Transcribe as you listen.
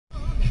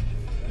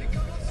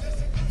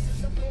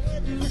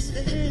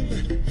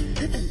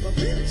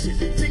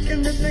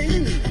Taking the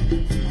lane,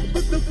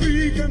 but the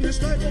freak and the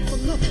striker for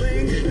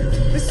nothing.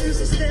 This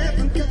is a step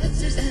and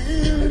cuts his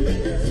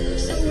hand,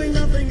 showing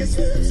nothing. It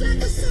swoops like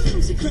a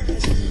clumsy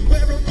crash,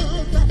 where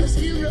above that was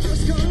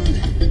heroes gone.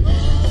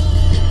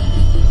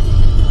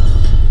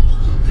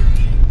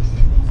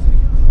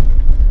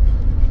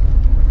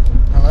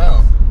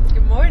 Hello.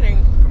 Good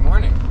morning. Good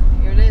morning.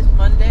 Here it is,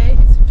 Monday,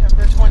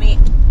 September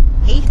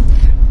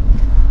 28th.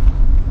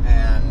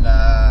 And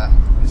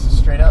this is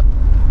Straight Up.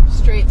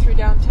 Straight through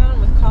downtown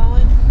with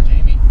Colin.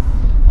 Jamie.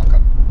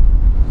 Welcome.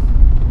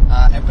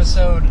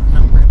 Episode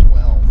number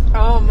 12.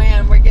 Oh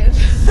man, we're getting to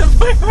the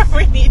point where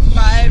we need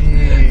five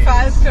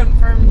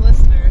confirmed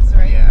listeners,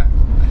 right? Yeah.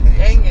 I think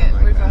Dang it, something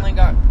like we've that. only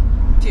got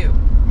 2.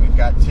 We've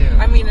got 2.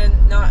 I mean,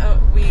 and not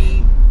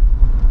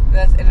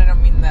that's, and I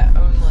don't mean that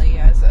only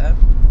as a,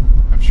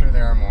 I'm sure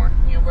there are more.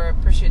 you know, we're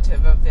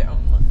appreciative of the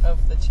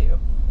 2.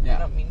 Yeah. I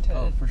don't mean to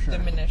Oh, for sure.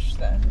 diminish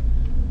the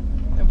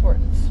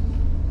importance.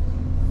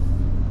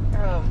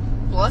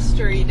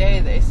 Blustery day,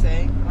 they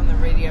say on the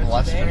radio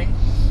Blustery?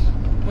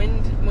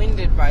 today. Wind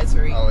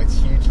advisory. Oh, it's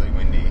hugely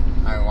windy.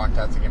 I walked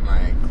out to get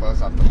my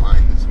clothes off the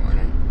line this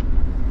morning,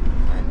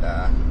 and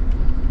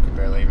could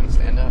barely even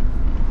stand up.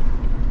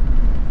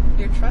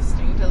 You're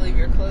trusting to leave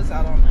your clothes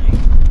out all night.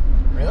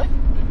 Really?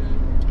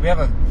 Mm-hmm. We have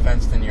a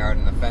fenced-in yard,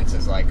 and the fence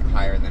is like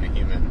higher than a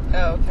human,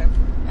 Oh, okay.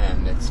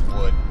 and it's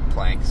wood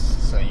planks,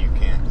 so you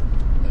can't.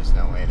 There's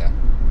no way to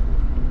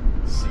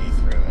see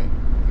through it.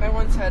 I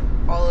once had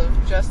all of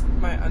just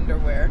my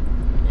underwear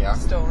Yeah.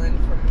 stolen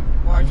from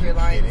Are laundry you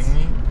lines. kidding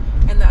me?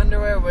 And the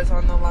underwear was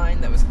on the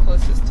line that was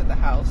closest to the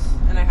house.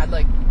 And I had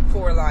like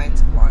 4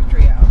 lines of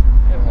laundry out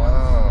at once.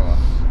 Whoa.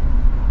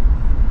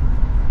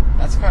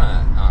 That's kind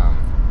of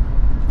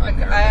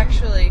unnerving, I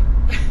actually,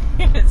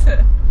 isn't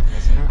it?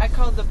 I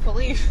called the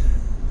police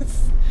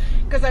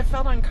because I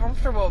felt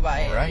uncomfortable by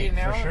it, Right, you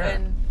know? for sure.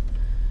 And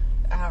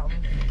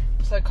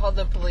so I called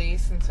the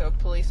police, and so a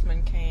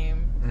policeman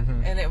came,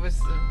 Mhm. and it was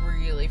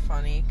really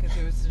funny because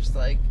it was just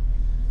like,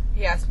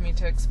 he asked me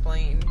to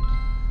explain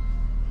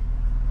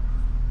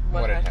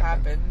what had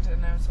happened,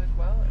 and I was like,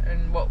 well,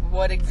 and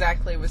what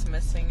exactly was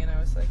missing, and I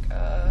was like,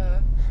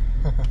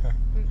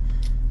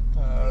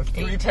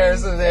 3 18.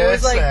 pairs of It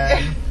this was like-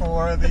 and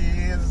 4 of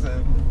these,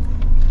 and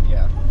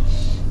yeah.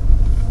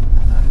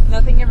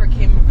 nothing ever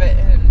came of it,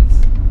 and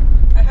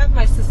I have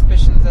my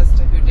suspicions as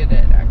to who did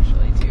it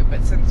actually too,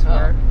 but since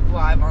we're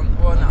live on,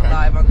 well, not Okay.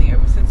 live on the air,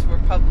 but since we're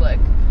public,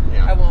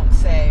 Yeah. I won't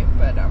say,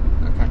 but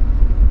Okay.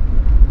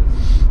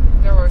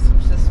 there were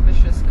some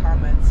suspicious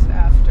comments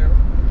afterwards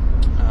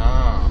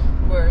Oh.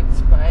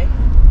 by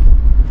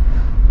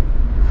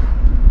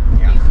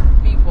Yeah.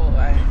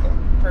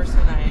 person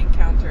I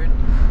encountered.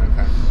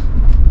 Okay.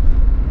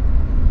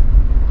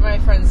 My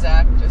friend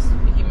Zach,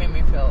 he made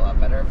me feel a lot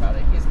better about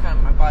it. He's kind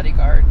of my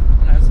bodyguard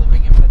when I was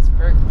living in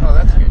Pittsburgh. Oh,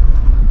 that's good.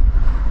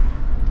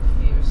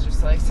 He was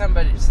just like,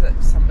 somebody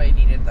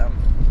needed them.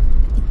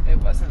 It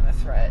wasn't a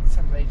threat.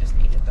 Somebody just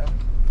needed them.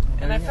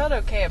 And I felt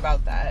okay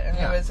about that. And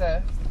Yeah. it was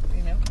I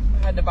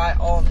had to buy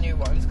all new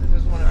ones because it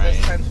was one of those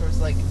Right. times where it was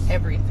like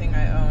everything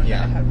I owned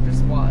Yeah. I had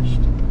just washed.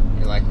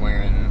 You're like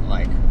wearing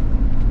like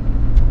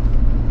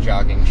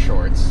jogging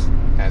shorts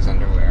as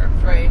underwear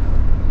for Right.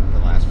 the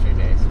last few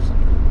days or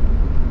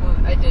something. Well,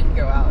 I did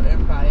go out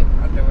and buy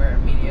underwear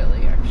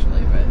immediately,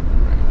 actually, but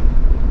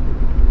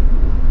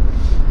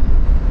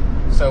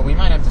So we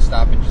might have to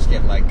stop and just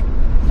get like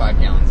 5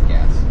 gallons of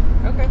gas,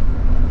 okay.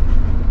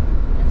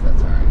 if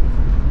that's alright.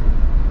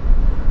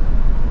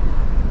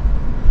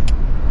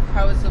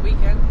 How was the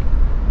weekend?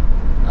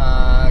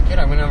 Good.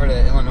 I went over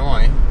to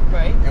Illinois.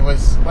 Right. It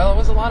was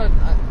a lot of,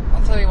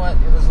 I'll tell you what,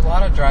 it was a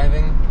lot of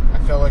driving. I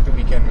felt like the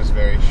weekend was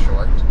very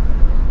short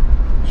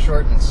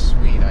and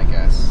sweet, I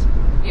guess.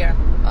 Yeah.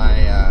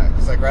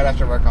 Cause like right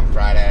after work on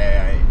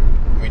Friday,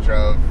 we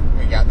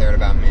got there at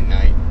about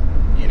midnight,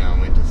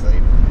 went to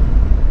sleep.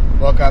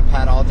 Woke up,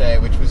 had all day,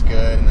 which was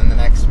good, and then the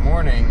next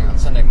morning, on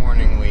Sunday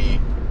morning, we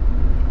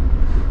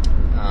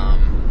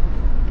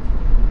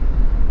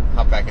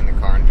hopped back in the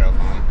car and drove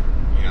home.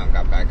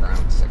 Got back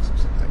around 6 or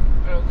something.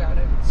 Oh, got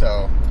it.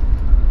 So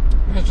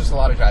it was just a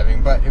lot of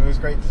driving, but it was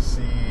great to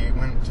see.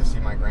 Went to see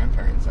my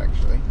grandparents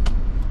actually,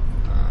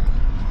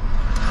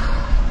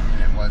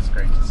 and it was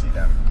great to see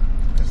them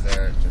because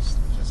they're just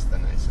the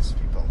nicest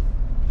people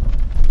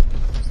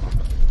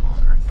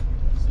on earth.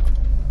 So.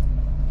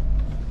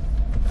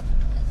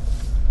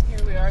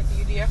 Here we are at the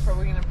UDF. Are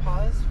we going to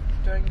pause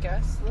during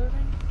gas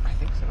loading? I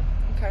think so.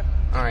 Okay.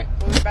 All right.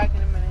 We'll be back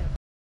in a minute.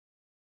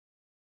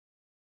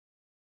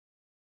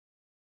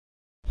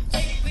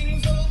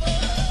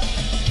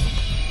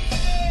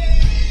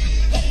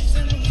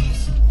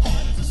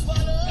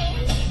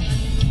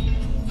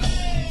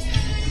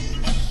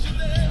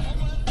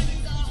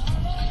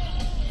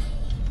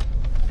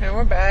 And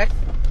we're back.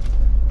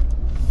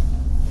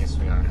 Yes,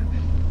 we are.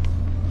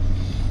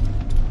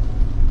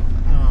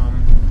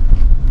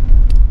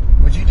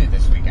 What'd you do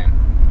this weekend?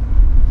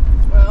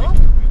 Well,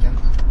 Weekend?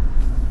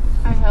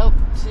 I helped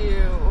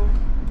to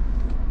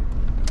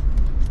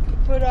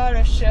put on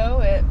a show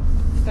at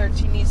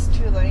 13 East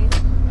Tulane.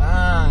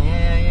 Ah,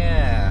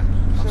 yeah.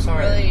 I'm Some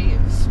sorry. really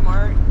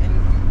smart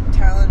and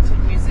talented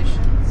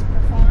musicians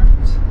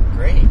performed.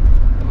 Great.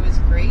 It was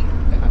great.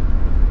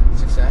 A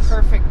Success.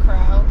 perfect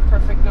crowd,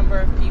 perfect number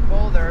of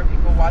people. There were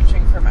people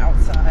watching from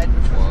outside,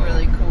 which was Whoa.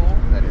 really cool.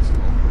 That is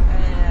cool.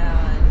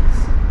 And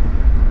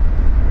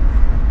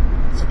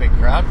It's a big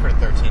crowd for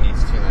 13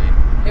 East Tulane.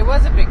 it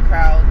was a big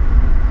crowd.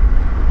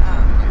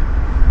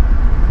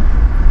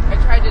 I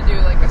tried to do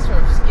like a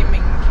sort of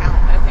skimming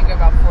count. I think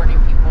about 40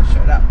 people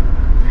showed up,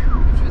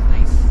 which was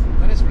nice.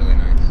 That is really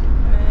nice.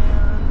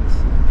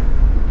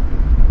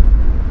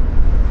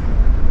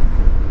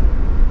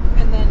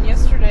 And then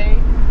yesterday,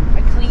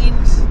 I cleaned.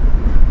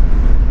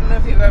 I don't know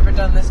if you've ever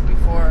done this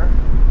before,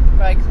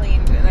 but I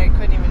cleaned and I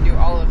couldn't even do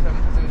all of them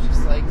because it was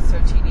just like so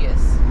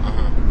tedious.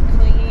 Uh-huh.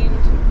 Cleaned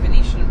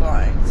Venetian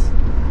blinds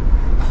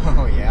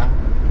Oh, yeah?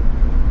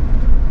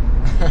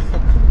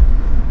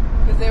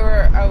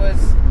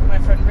 because my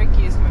friend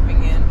Ricky is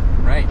moving in,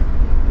 Right.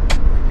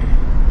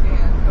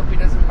 and hope he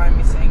doesn't mind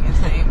me saying his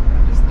name.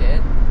 I just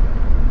did.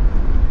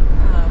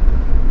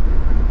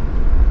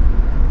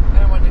 And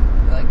I wanted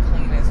to like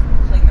clean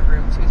the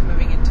rooms he was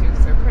moving into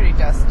because they're pretty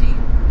dusty.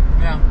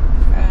 Yeah.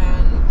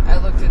 And I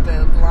looked at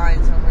the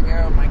blinds and I was like,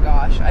 oh my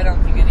gosh, I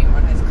don't think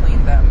anyone has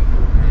cleaned them,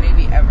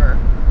 maybe ever,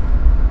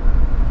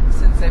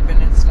 since they've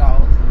been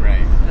installed.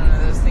 Right. I don't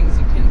know, those things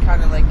you can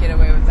kind of like get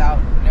away without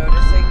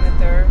noticing that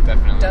they're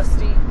Definitely.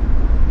 dusty.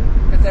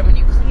 But then when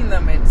you clean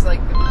them, it's like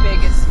the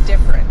biggest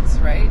difference,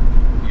 right?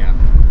 Yeah.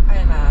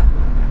 And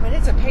but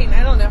it's a pain.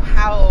 I don't know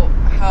how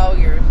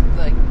you're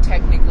like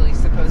technically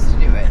supposed to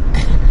do it.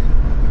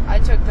 I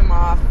took them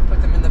off,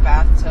 put them in the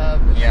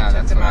bathtub, and Yeah, took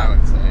that's them what I out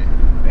would say.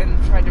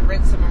 and tried to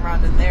rinse them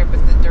around in there,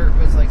 but the dirt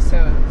was like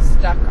so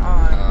stuck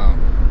on Oh.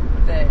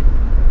 that.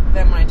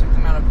 Then when I took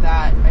them out of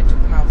that, I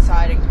took them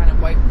outside and kind of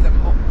wiped them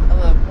a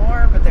little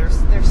more, but they're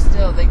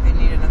still like they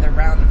need another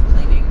round of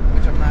cleaning,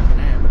 which I'm not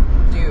gonna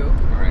do.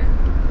 Alright.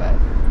 But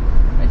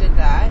I did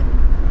that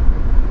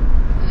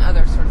and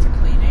other sorts of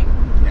cleaning.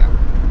 Yeah.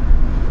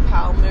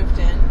 Pal moved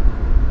in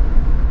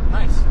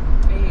Nice.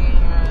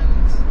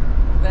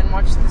 and then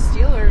watched the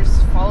Steelers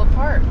fall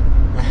apart.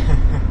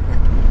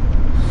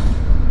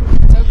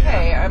 It's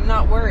okay. Yeah. I'm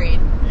not worried.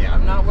 Yeah.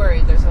 I'm not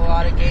worried. There's a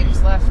lot of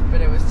games left,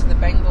 but it was to the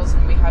Bengals,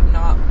 and we have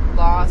not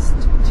lost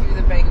to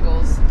the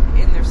Bengals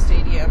in their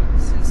stadium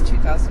since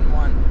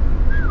 2001.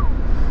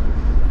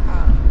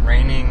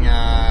 Reigning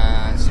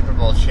Super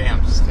Bowl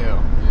champs, too.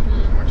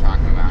 Mhm. We're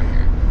talking about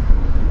here.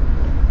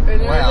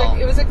 And Well-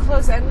 it was a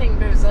close ending,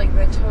 but it was like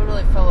they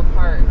totally fell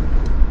apart.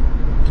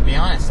 To be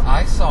honest,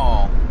 I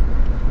saw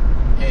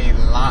a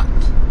lot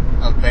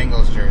of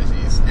Bengals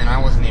jerseys, and I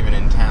wasn't even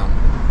in town.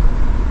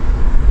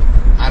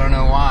 I don't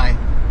know why.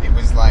 It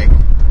was like...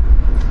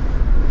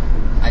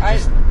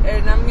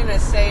 And I'm gonna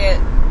say it,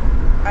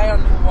 I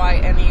don't know why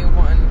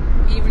anyone,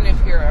 even if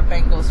you're a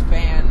Bengals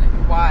fan,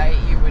 why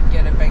you would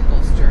get a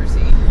Bengals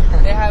jersey.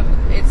 They have,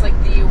 it's like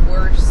the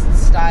worst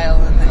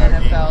style in the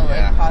NFL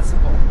yeah. like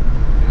possible.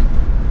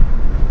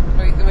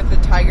 With the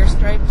tiger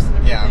stripes and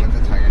everything. Yeah, with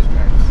the tiger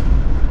stripes.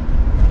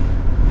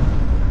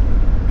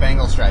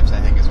 Bengal stripes, I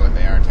think, is what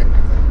they are,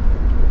 technically.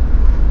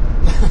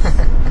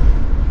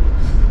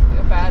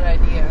 A bad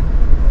idea.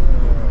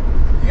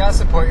 You gotta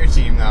support your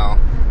team, though.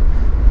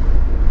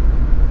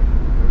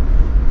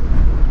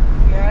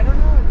 Yeah, I don't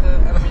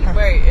know what I mean,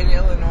 wait, in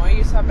Illinois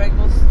you saw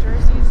Bengals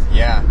jerseys?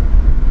 Yeah.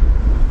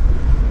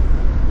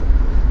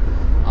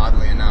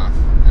 Oddly enough.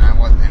 And I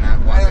wasn't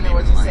I don't know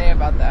what even to like... say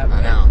about that. I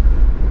but- know.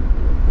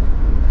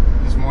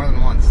 There's more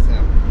than once, too.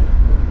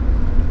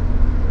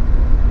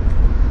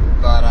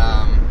 But,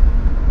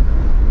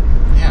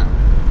 yeah.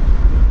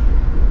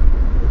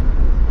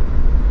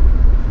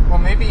 Well,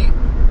 maybe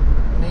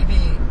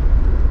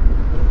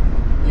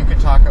you could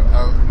talk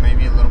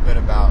maybe a little bit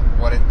about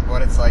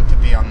what it's like to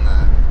be on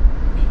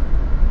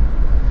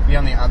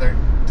the other,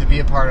 to be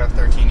a part of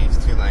 13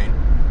 East Tulane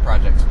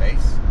Project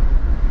Space,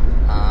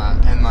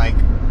 and like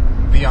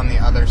be on the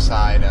other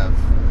side of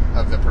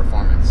the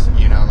performance.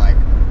 You know, like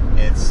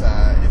it's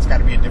got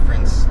to be a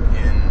difference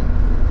in,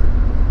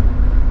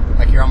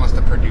 like, you're almost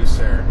a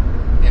producer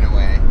in a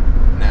way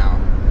now,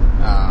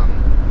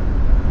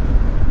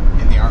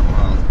 in the art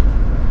world,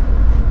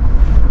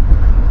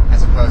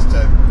 as opposed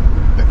to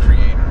the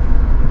creator.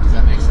 Does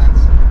that make sense?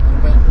 A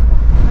little bit?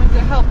 Like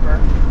a helper.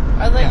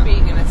 I like Yeah.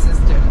 being an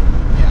assistant.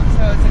 Yeah.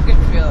 So it's a good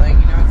feeling,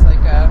 you know, it's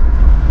like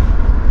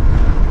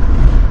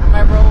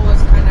my role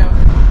was kind of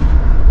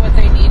what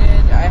they needed.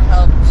 I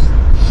helped,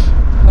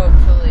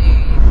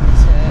 hopefully,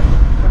 to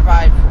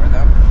provide for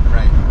them.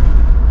 Right.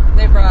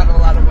 They brought a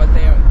lot of what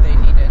they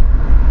needed,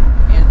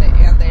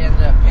 and they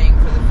ended up paying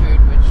for the food,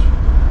 which,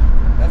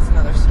 that's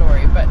another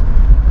story, but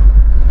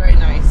very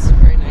nice,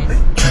 very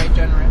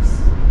generous.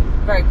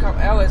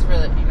 I was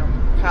really,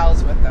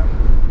 pals with them,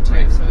 too,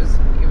 Right. so it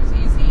was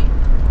easy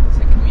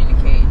to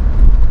communicate.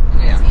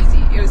 And Yeah.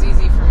 it was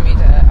easy for me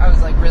I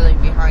was like really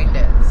behind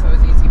it, so it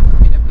was easy for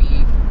me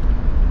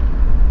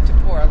to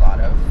pour a lot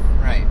of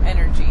Right.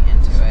 energy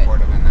into it.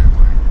 Supportive in that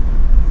way.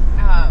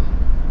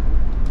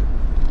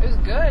 It was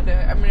good.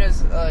 I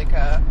like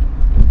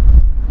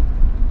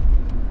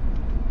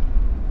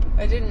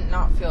I didn't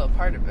not feel a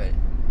part of it.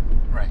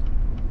 Right.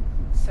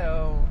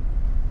 So,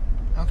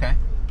 Okay.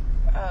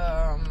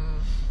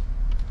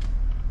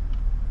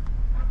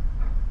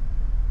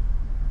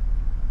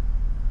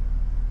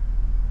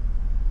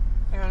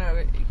 I don't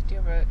know. Do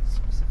you have a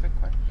specific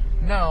question?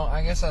 No,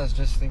 I guess I was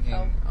just thinking,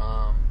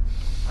 I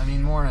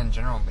mean, more in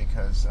general,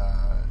 because,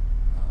 I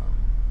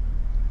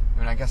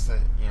mean, I guess that,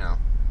 the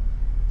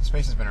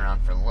space has been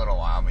around for a little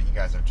while, but you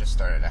guys have just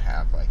started to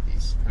have, like,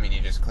 these, I mean, you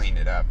just cleaned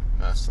it up,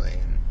 mostly,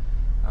 and,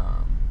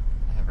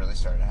 have really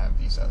started to have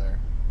these other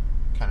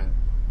kind of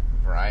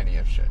variety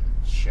of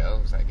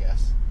shows, I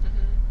guess.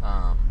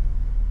 Mm-hmm.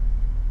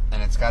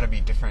 And it's got to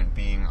be different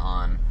being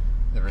on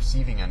the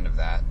receiving end of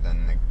that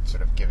than the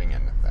sort of giving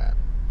end of that.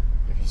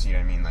 If you see what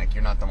I mean, like,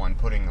 you're not the one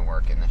putting the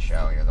work in the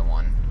show, you're the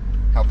one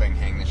helping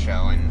hang the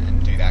show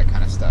and do that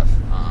kind of stuff.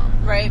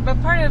 Right, but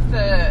part of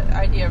the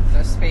idea of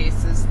the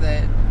space is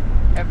that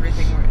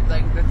everything,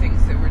 like, the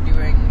things that we're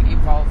doing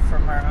evolve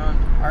from our own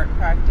art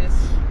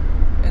practice,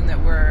 and that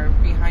we're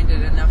behind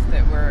it enough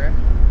that we're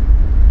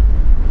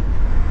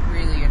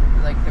really,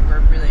 like, that we're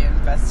really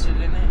invested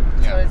in it.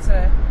 Yeah. So it's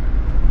a,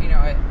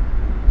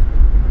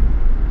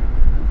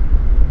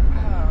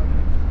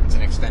 it's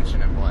an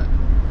extension of what?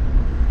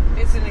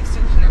 it's an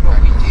extension of what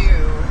we do,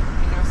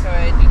 so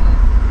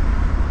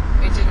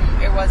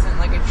it wasn't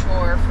like a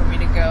chore for me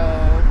to go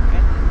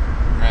and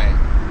Right.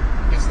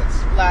 I guess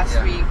that's... last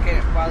yeah. week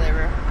while they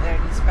were there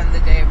and spend the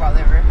day while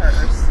they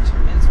rehearsed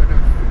and sort of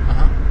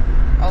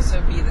Uh-huh.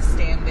 also be the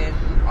stand-in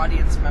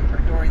audience member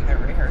during their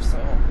rehearsal.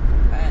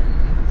 And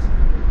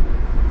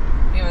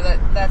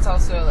that's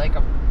also like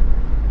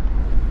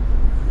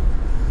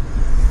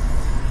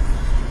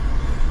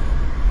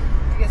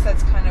I guess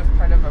that's kind of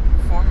part of a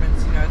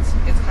performance,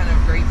 it's kind of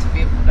great to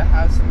be able to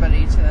have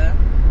somebody to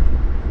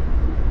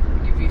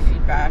give you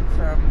feedback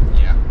from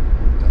Yeah,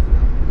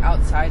 definitely.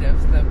 outside of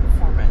the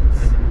performance.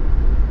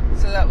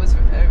 So that was a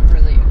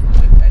really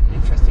an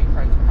interesting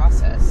part of the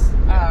process.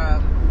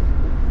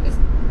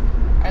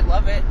 I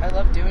love it. I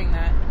love doing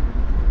that.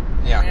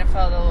 Yeah. I mean, it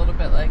felt a little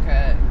bit like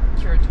a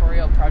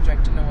curatorial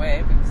project in a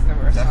way, because there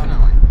were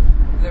Definitely.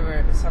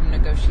 some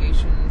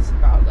negotiations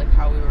about like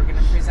how we were going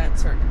to present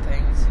certain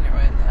things,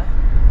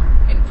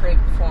 in print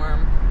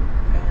form,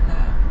 and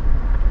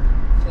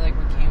I feel like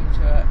we came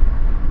to a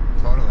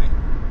Totally.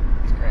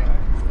 It's great.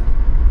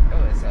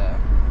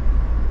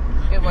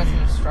 it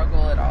wasn't a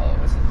struggle at all. It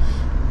was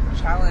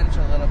a challenge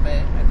a little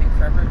bit, I think,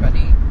 for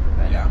everybody.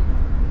 But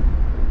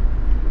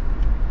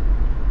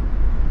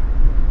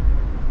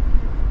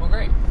Well,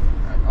 great.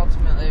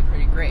 ultimately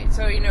pretty great.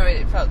 So it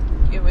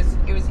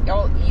was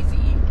all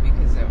easy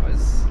because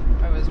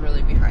I was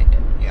really behind it,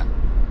 Yeah,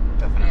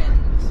 definitely. and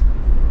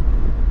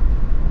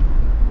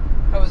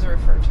I was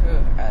referred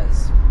to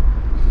as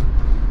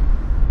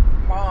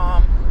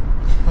mom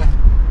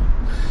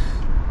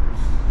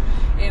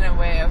in a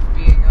way of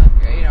being like,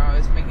 I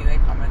was making the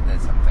comment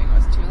that something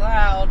was too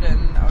loud,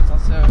 and I was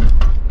also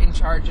in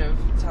charge of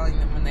telling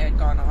them when they had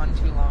gone on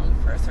too long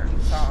for a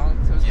certain song.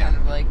 So it was kind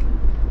of like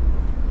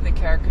the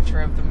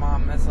caricature of the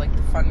mom as like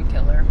the fun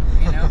killer,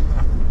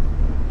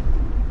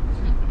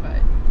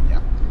 But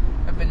Yeah.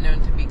 I've been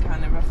known to be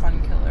kind of a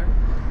fun killer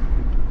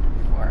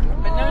before.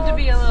 I've been known to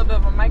be a little bit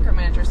of a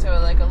micromanager, so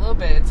like a little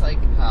bit it's like,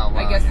 Oh, wow,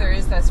 I guess yeah. there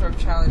is that sort of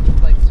challenge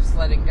of like just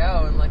letting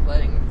go and like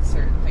letting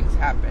certain things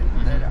happen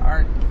that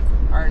are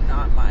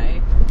not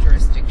my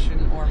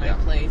jurisdiction or my Yeah.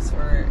 place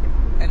or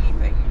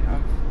anything,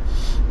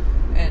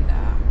 And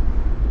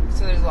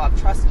so there's a lot of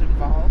trust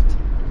involved.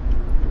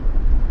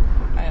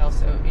 I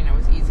also, it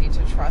was easy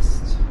to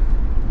trust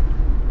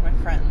my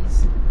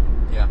friends,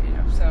 Yeah.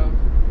 so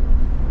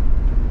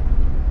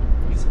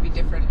it used to be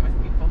different with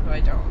people who I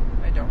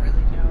don't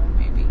really know,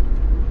 maybe.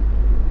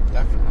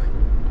 Definitely.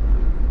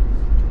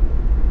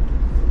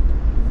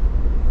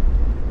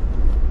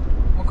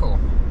 Well, cool.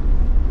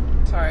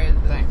 Sorry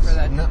Thanks. for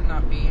that No. to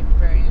not be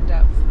very in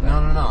depth. No,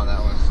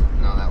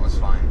 that was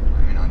fine.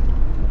 I mean,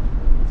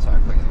 sorry I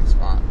put you on the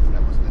spot.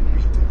 That didn't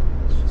mean to.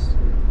 It's just...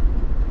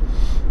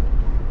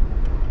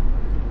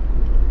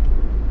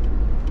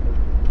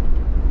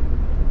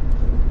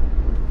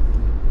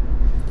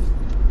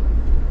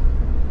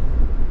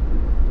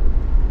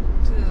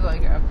 This is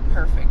like a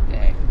perfect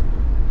day.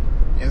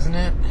 Isn't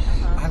it?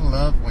 Uh-huh. I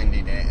love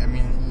windy days. I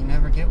mean, you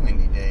never get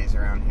windy days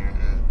around here.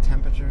 The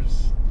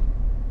temperature's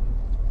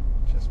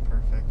just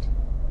perfect.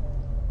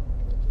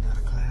 Not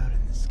a cloud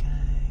in the sky.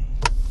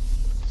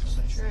 That's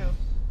what they say. True.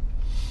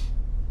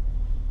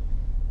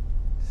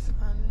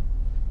 Sun.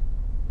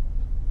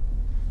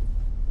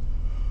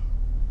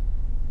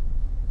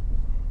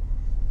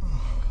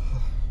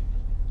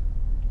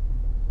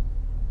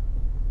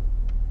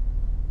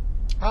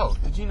 Oh,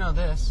 did you know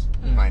this?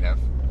 You might have.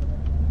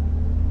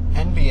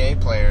 NBA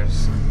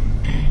players,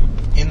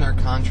 in their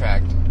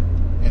contract,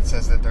 it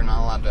says that they're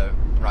not allowed to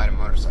ride a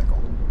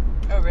motorcycle.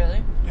 Oh,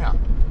 really? Yeah.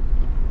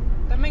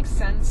 That makes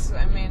sense.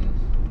 I mean,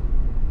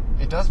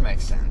 It does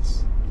make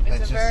sense.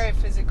 it's a very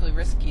physically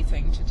risky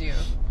thing to do.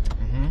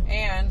 Mm-hmm.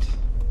 And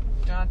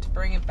do not not to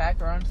bring it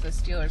back around to the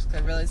Steelers, because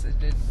I realize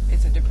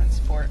it's a different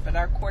sport, but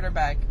our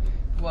quarterback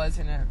was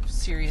in a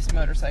serious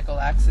motorcycle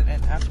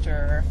accident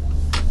after,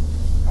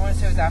 I want to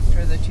say it was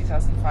after the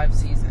 2005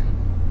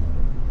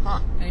 season.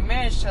 Huh. And he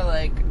managed to,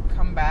 like,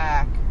 come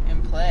back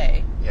and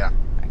play. Yeah.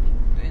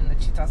 In the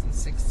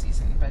 2006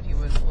 season, but he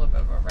was a little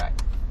bit of a wreck.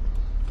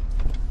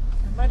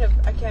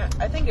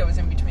 I think it was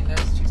in between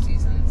those two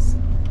seasons.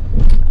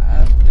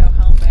 No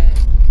helmet,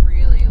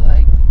 really,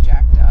 like,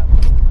 jacked up.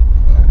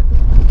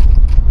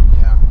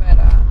 Yeah. But,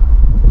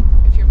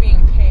 if you're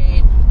being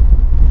paid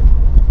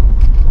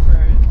for,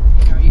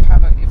 if you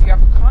have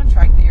a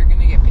contract that you're going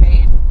to get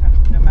paid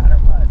no matter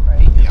what,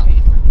 right? You're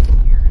paid for these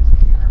years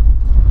of your,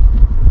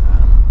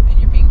 and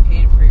you're being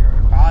paid for your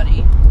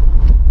body.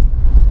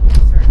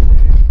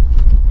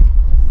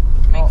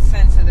 It makes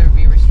sense that there would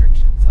be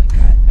restrictions like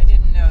that. I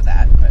didn't know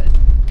that, but...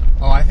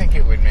 Oh, I think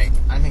it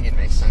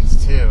makes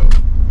sense too.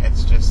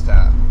 It's just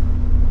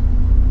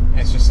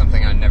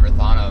something I never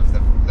thought of.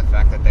 The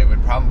fact that they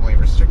would probably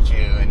restrict you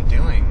in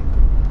doing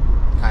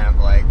kind of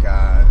like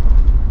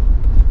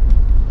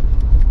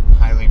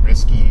highly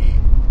risky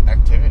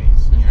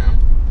activities, you know.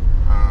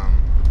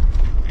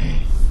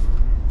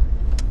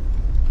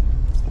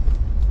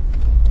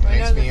 It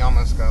makes me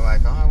almost go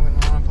like, oh, I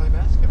wouldn't want to play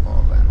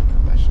basketball then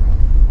professionally.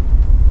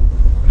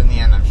 But in the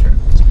end, I'm sure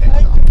it's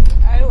paid off.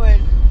 I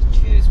would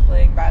choose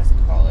playing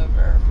basketball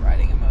over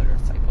riding a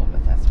motorcycle,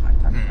 but that's my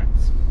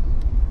preference.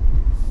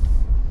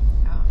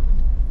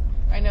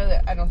 I know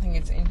that I don't think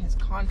it's in his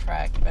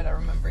contract, but I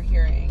remember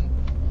hearing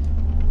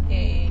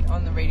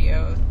on the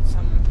radio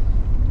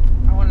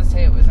I want to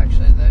say it was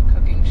actually the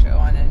cooking show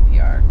on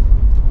NPR.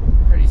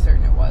 I'm pretty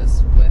certain it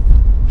was, with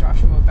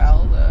Joshua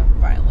Bell, the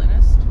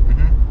violinist.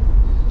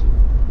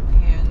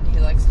 And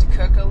he likes to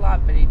cook a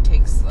lot, but he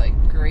takes like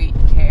great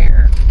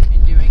care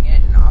in doing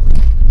it, and often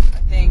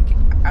I think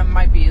I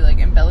might be like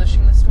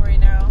embellishing the story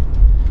now,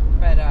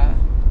 but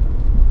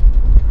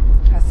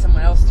has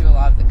someone else do a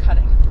lot of the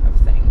cutting of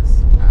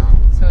things,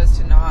 so as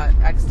to not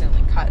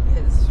accidentally cut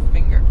his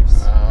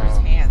fingers or his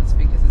hands,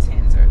 because his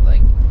hands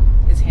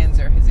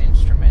are his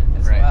instrument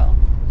as well.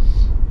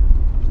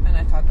 And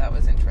I thought that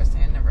was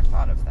interesting. I never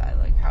thought of that,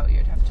 like how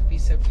you'd have to be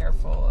so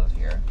careful of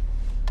your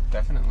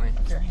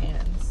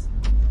hands.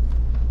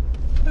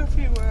 If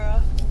you were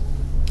a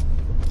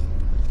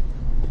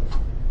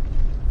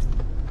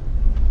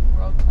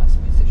world-class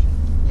musician.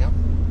 Yep.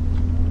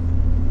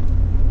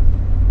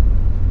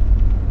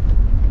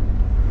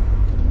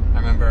 I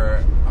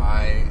remember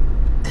I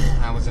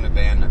was in a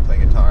band. I play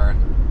guitar,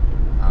 and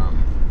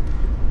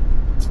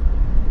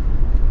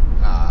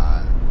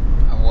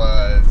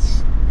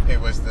it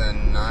was the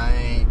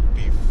night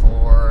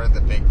before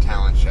the big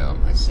talent show,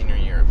 my senior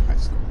year of high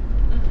school.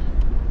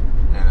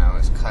 And I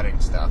was cutting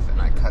stuff,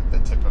 and I cut the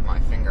tip of my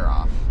finger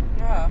off.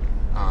 Yeah.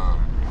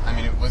 I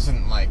mean, it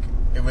wasn't like,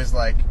 it was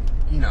like,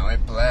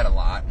 it bled a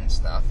lot and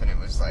stuff, and it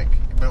was like,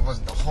 but it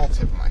wasn't the whole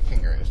tip of my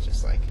finger, it was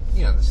just like,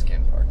 the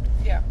skin part.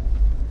 Yeah.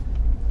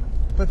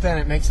 But then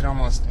it makes it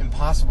almost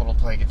impossible to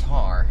play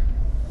guitar,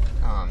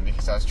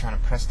 because I was trying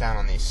to press down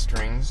on these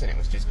strings, and it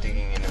was just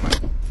digging into my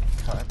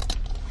cut.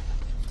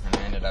 And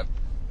I ended up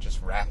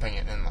just wrapping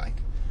it in like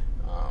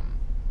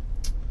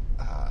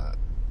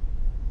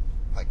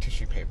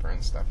tissue paper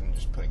and stuff, and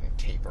just putting a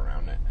tape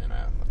around it, and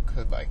I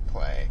could like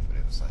play, but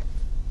it was like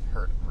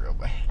hurt real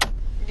bad.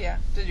 Yeah.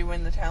 Did you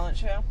win the talent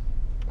show?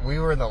 We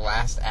were the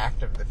last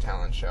act of the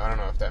talent show. I don't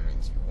know if that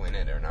means you win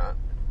it or not.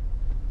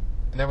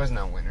 There was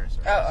no winners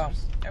or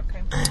losers.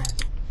 Okay.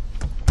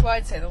 Well,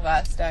 I'd say the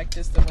last act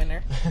is the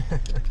winner.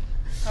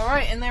 All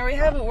right, and there we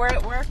have it. We're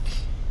at work.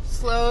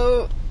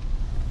 Slow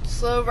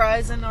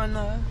rising on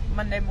the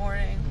Monday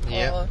morning.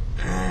 Yep. We'll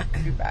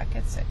be back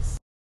at 6.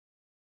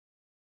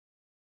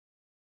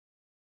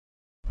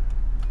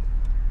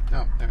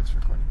 Oh, there it's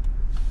recording.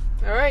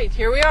 All right,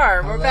 here we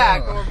are. Hello.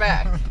 We're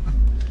back.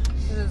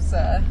 This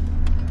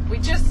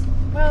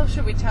is,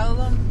 should we tell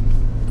them?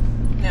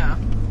 No.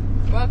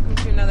 Welcome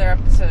to another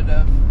episode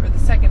or the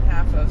second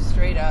half of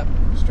Straight Up.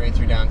 Straight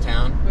through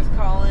downtown. With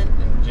Colin.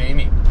 And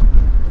Jamie.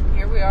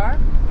 Here we are.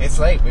 It's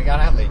late. We got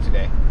out late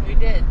today. We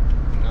did.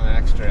 Another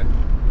extra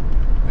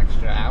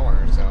hour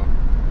or so.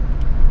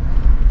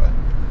 But.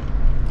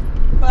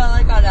 Well,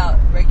 I got out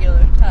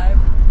regular time.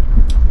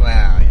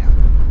 Well, yeah.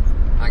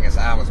 I guess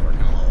I was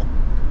working a little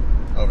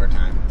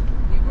overtime.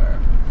 You were.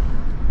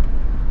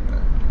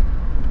 But.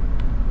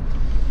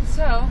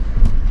 So,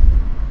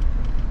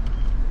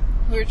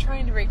 we were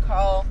trying to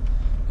recall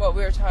what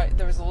we were talking.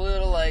 There was a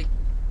little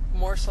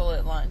morsel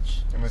at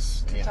lunch. It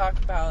was to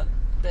talk about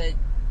that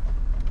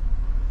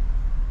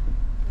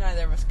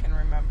neither of us can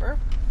remember.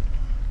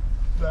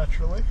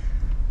 Naturally.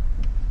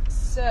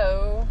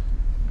 So,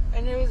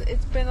 and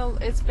it's been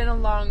a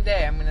long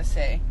day. I'm gonna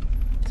say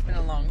it's been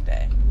a long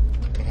day.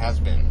 It has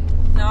been.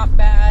 Not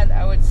bad.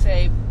 I would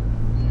say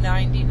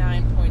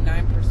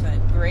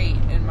 99.9% great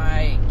in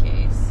my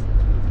case.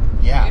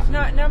 Yeah. If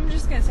not, no, I'm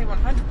just gonna say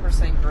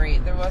 100%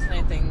 great. There wasn't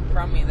anything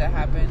from me that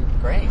happened.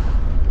 Great.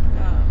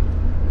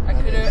 I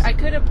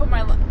could have put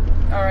my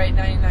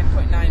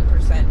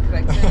 99.9%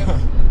 because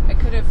I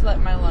could have let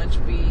my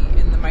lunch be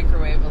in the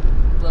microwave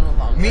a little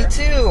longer. Me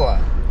too.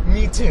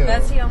 Me too.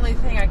 That's the only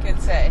thing I can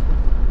say.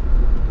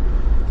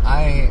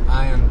 I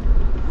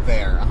am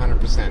there,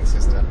 100%,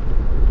 sister.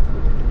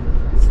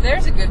 So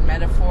there's a good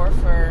metaphor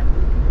for,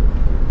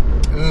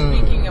 Ooh.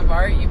 speaking of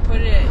art, you put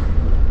it,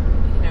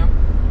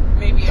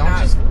 maybe you're Don't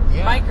not just-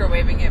 yeah.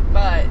 microwaving it,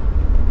 but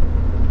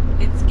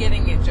it's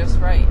getting it just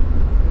right.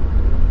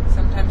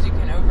 Sometimes you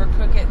can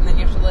overcook it and then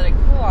you have to let it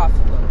cool off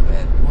a little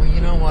bit. Well,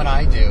 you know what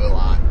I do a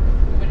lot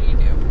What do you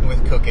do?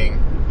 with cooking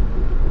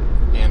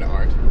and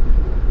art?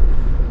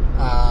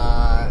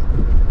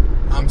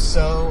 I'm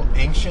so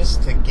anxious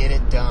to get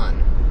it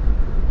done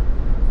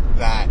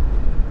that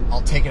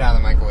I'll take it out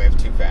of the microwave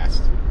too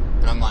fast.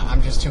 And I'm like,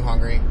 I'm just too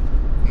hungry.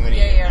 I'm going to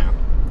eat it now.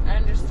 I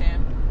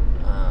understand.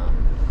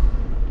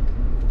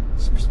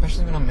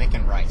 Especially when I'm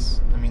making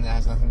rice. I mean, that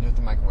has nothing to do with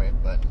the microwave,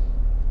 but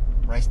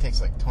rice takes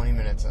like 20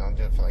 minutes and I'll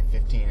do it for like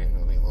 15 and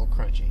it'll be a little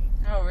crunchy.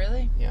 Oh,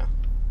 really? Yeah.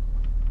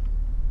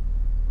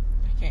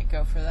 I can't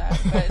go for that,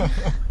 but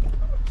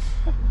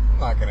I'm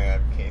not going to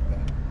advocate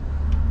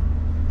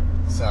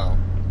that. So,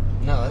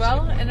 no, that's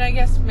well, good. and I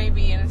guess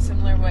maybe in a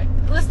similar way.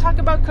 Let's talk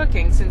about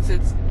cooking since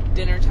it's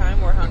dinner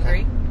time. We're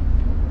hungry.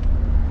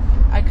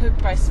 I cook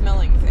by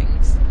smelling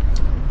things.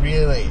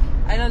 Really?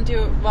 I don't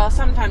do, well,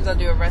 sometimes I'll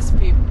do a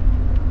recipe,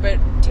 but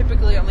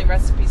typically only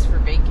recipes for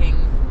baking.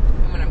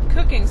 And when I'm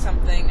cooking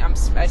something,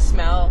 I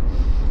smell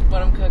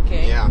what I'm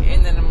cooking, Yeah.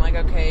 and then I'm like,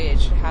 okay, it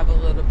should have a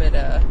little bit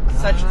of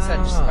such and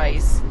such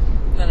spice.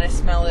 And then I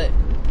smell it,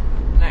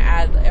 and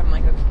I'm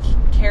like, okay,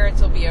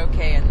 carrots will be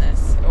okay in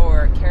this,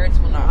 or carrots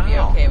will not be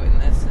Wow. okay in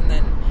this. And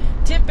then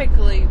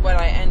typically what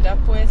I end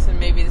up with, and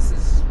maybe this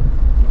is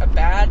a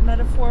bad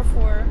metaphor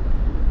for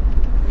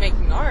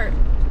making art,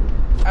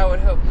 I would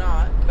hope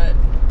not, but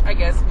I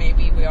guess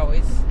maybe we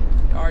always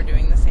are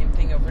doing the same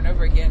thing over and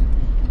over again.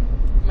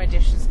 My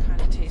dishes kind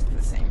of taste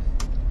the same.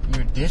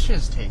 Your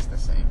dishes taste the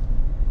same.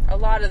 A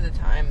lot of the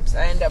times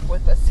I end up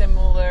with a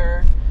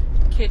similar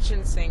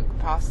kitchen sink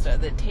pasta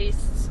that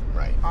tastes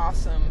Right.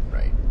 awesome,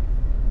 Right.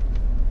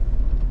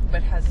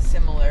 but has a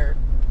similar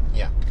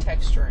Yeah.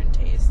 texture and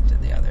taste to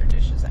the other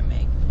dishes I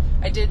make.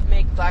 I did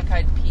make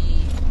black-eyed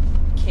pea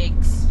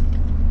cakes,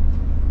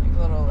 like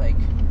little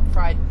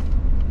fried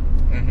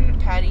Mm-hmm.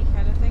 patty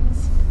kind of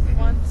things Mhm.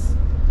 once,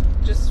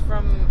 just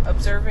from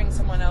observing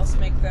someone else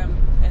make them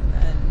and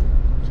then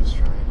Just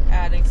trying.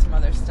 adding some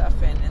other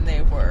stuff in, and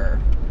they were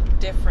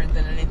different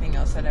than anything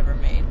else I'd ever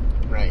made.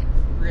 Right.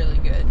 Really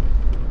good.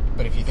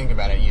 But if you think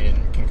about it, you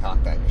didn't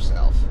concoct that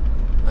yourself.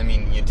 I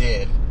mean, you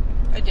did.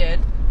 I did.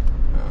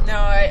 No,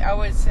 I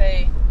would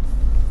say,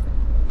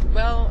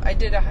 well, I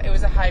did it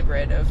was a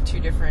hybrid of two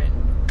different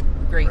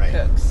great Right.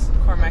 cooks,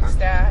 Cormac Uh-huh.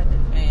 Stad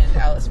and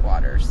Alice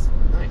Waters.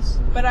 Nice.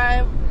 But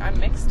I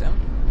mixed them.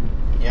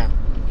 Yeah.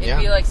 It'd Yeah.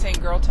 be like saying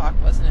Girl Talk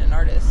wasn't an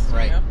artist,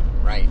 Right. you know?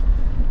 Right.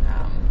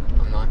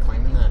 I'm not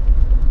claiming that.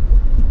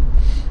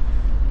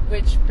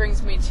 Which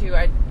brings me to,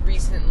 I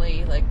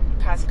recently,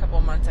 past couple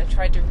months, I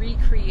tried to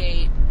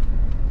recreate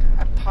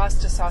a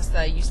pasta sauce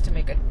that I used to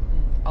make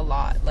a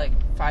lot,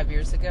 5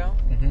 years ago.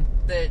 Mm-hmm.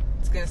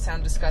 That's going to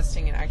sound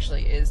disgusting and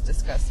actually is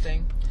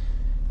disgusting.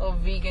 A little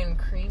vegan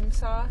cream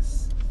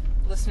sauce.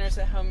 Listeners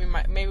at home,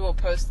 maybe we'll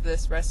post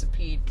this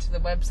recipe to the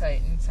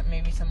website and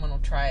maybe someone will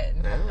try it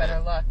and have better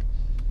luck.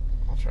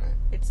 I'll try it.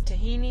 It's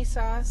tahini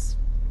sauce.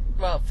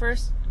 Well,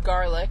 first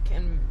garlic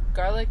and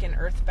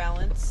earth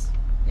balance.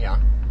 Yeah.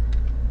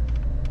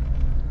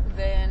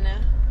 Then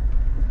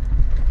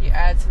you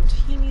add some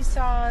tahini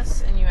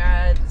sauce and you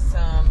add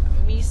some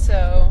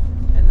miso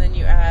and then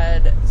you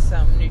add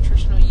some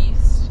nutritional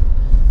yeast.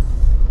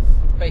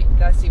 But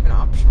that's even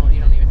optional.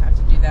 You don't even have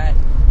to do that.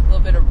 A little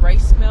bit of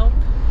rice milk.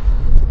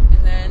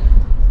 And then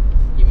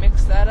you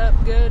mix that up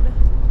good.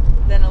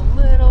 Then a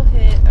little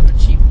hit of a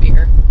cheap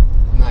beer.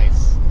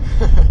 Nice.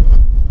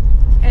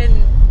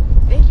 And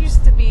it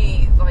used to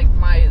be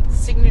my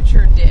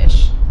signature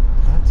dish.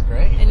 That's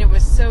great. And it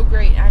was so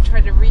great. I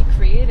tried to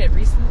recreate it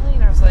recently,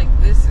 and I was like,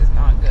 this is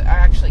not good. I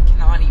actually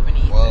cannot even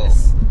eat Whoa.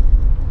 this.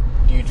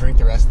 Do you drink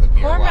the rest of the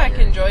beer? Cormac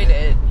enjoyed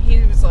it. He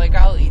was like,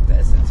 I'll eat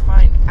this. It's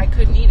fine. I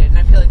couldn't eat it. And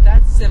I feel like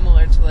that's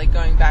similar to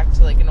going back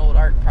to an old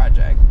art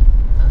project.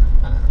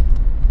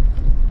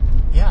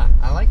 Yeah,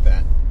 I like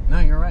that. No,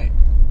 you're right.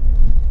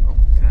 Oh,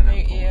 can I not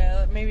Maybe, pull?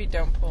 yeah, maybe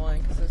don't pull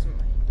in because I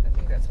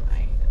think that's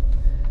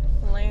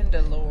my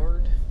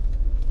landlord.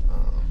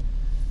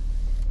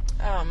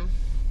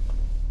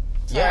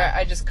 Sorry, Yeah.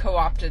 I just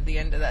co-opted the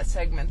end of that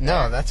segment there.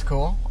 No, that's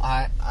cool.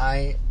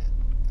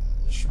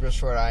 Real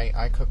short,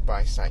 I cook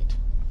by sight.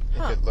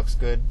 Huh. If it looks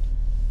good,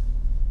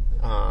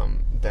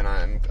 then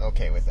I'm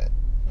okay with it.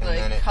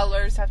 And then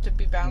Colors have to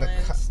be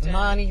balanced.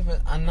 not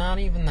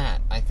even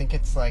that. I think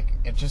it's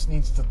it just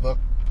needs to look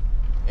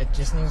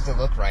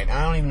right.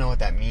 I don't even know what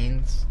that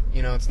means.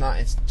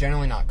 It's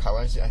generally not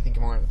colors. I think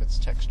more of its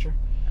texture.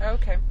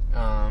 Okay.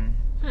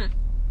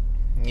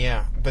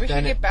 Yeah, but We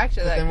then should get back to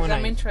but that then because when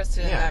I'm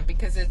interested in yeah. that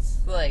because it's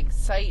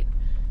sight.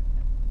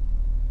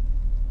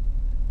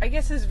 I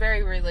guess is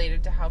very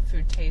related to how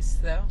food tastes,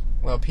 though.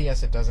 Well,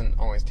 P.S. It doesn't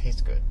always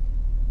taste good.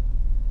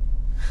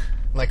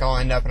 like I'll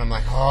end up and I'm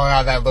like, oh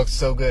God, that looks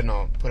so good, and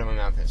I'll put it in my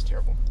mouth and it's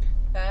terrible.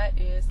 That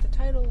is the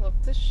title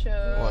of the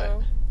show.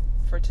 What?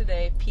 For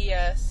today.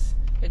 P.S.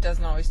 It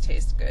doesn't always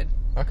taste good.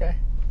 Okay.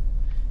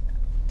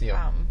 Deal.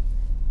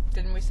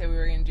 Didn't we say we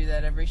were going to do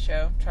that every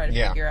show? Try to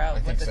figure I out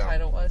what think the so.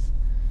 title was.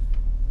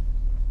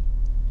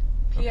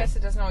 P.S.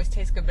 It doesn't always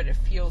taste good, but it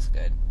feels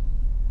good.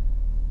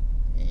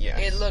 Yes.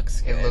 It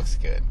looks good. It looks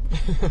good.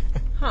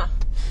 Huh.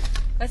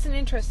 That's an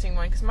interesting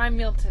one, because my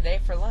meal today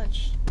for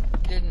lunch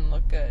didn't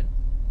look good.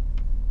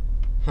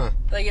 Huh.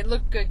 Like, it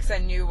looked good because I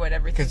knew what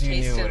everything 'Cause you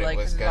knew tasted what it like,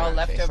 was because it's all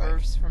gonna taste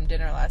leftovers from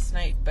dinner last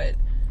night, but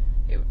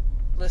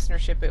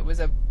listenership, it was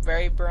a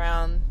very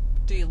brown,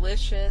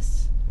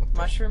 delicious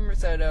mushroom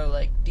risotto,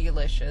 like,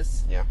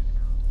 delicious. Yeah.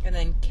 And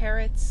then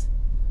carrots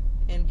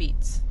and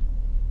beets.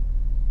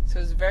 So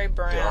it was very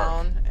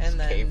brown, Dark. and It's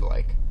then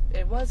cave-like.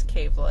 it was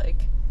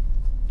cave-like.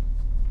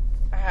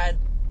 I had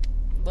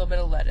a little bit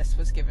of lettuce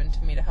was given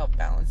to me to help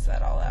balance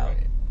that all out.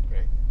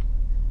 Right.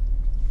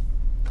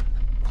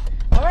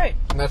 All right.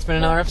 And that's been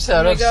another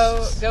episode We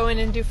of go in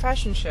and do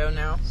fashion show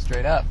now.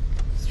 Straight Up.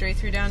 Straight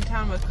through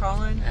downtown with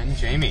Colin. And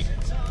Jamie.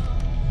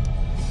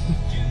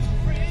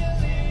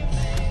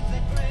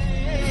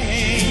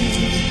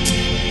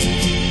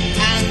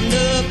 And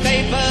the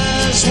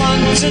papers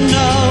want to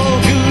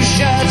know whose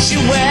shirts you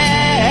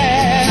wear.